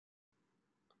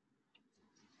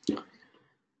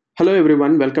Hello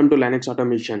everyone, welcome to Linux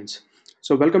Automations.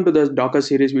 So welcome to the Docker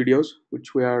series videos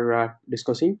which we are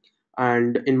discussing.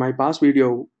 And in my past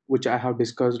video, which I have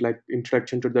discussed like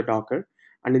introduction to the Docker,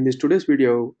 and in this today's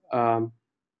video, I'm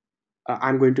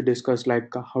going to discuss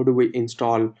like how do we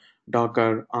install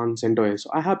Docker on CentOS.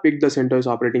 So I have picked the CentOS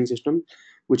operating system,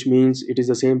 which means it is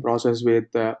the same process with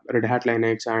Red Hat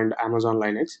Linux and Amazon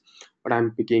Linux, but I'm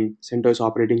picking CentOS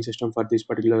operating system for this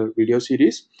particular video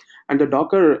series. And the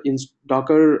Docker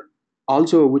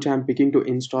also, which I'm picking to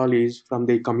install, is from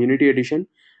the Community Edition,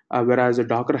 whereas the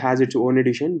Docker has its own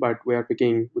edition, but we are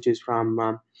picking which is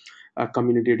from a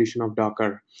Community Edition of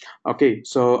Docker. Okay,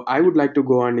 so I would like to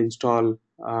go and install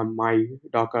my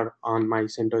Docker on my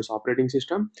CentOS operating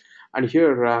system, and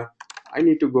here I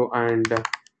need to go and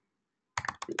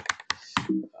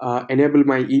enable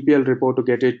my EPL repo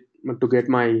to get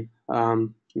my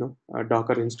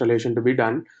Docker installation to be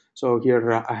done. So here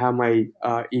I have my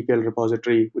EPL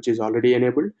repository which is already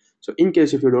enabled. So in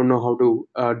case if you don't know how to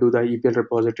do the EPL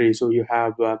repository, so you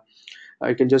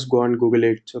can just go and Google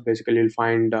it. So basically you'll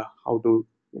find how to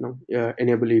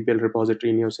enable EPL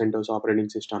repository in your CentOS operating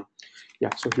system.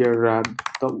 Yeah, so here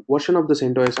the version of the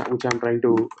CentOS which I'm trying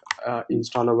to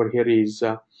install over here is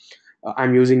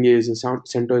I'm using is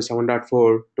CentOS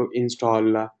 7.4 to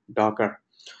install Docker.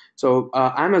 So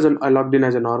I logged in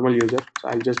as a normal user, so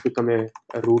I'll just become a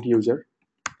root user,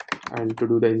 and to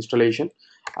do the installation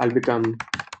I'll become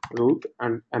root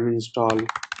and install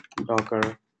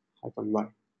Docker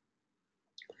 -y.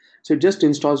 So it just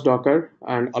installs Docker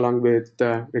and along with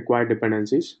the required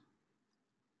dependencies.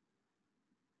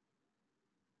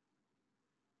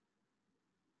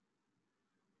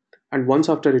 And once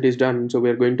after it is done, so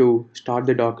we're going to start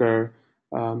the Docker,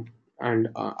 and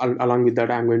along with that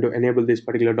I'm going to enable this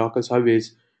particular Docker service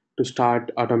to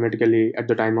start automatically at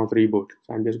the time of reboot.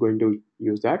 So I'm just going to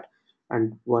use that,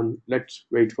 and let's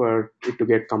wait for it to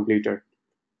get completed.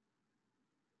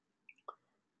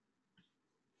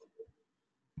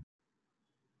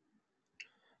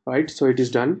 Right, so it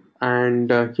is done,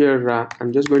 and here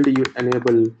I'm just going to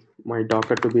enable my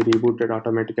Docker to be rebooted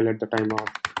automatically at the time of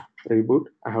reboot.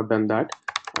 I have done that,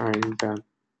 and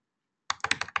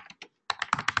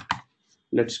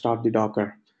let's start the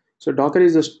Docker. So Docker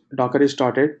is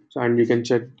started, so and you can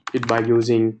check it by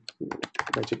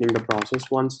checking the process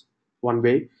one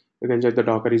way. You can check the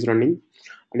Docker is running,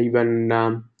 and even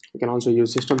you can also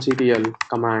use systemctl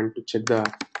command to check the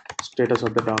status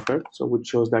of the Docker, so which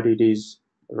shows that it is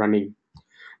running.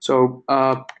 So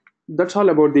that's all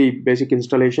about the basic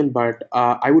installation, but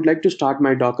I would like to start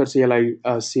my Docker CLI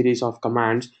series of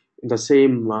commands in the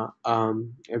same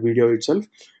video itself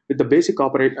with the basic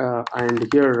operate, and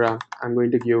here I'm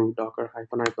going to give docker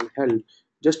 -help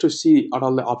just to see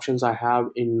all the options I have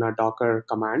in Docker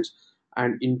commands.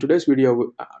 And in today's video,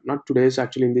 not today's,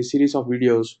 actually in this series of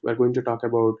videos, we're going to talk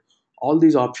about all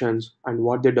these options and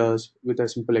what they does with a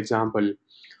simple example.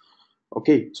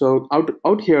 Okay, so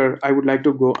out here I would like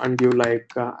to go and give like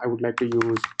I would like to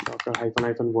use docker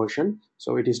 -version. So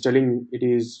it is telling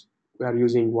we are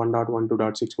using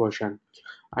 1.12.6 version,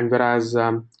 and whereas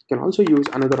you can also use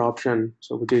another option,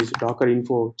 so which is docker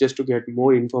info, just to get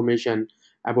more information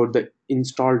about the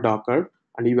installed Docker,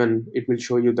 and even it will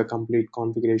show you the complete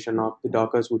configuration of the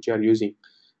Dockers which you are using,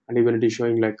 and even it is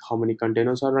showing like how many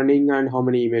containers are running and how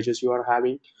many images you are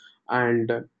having, and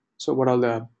so what are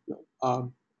uh,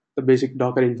 the basic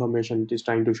Docker information it is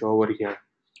trying to show over here.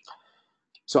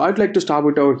 So I'd like to stop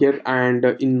it over here, and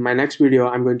in my next video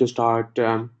I'm going to start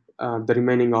the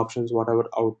remaining options whatever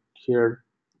out here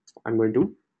I'm going to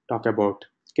talk about.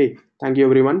 Okay, thank you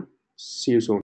everyone, see you soon.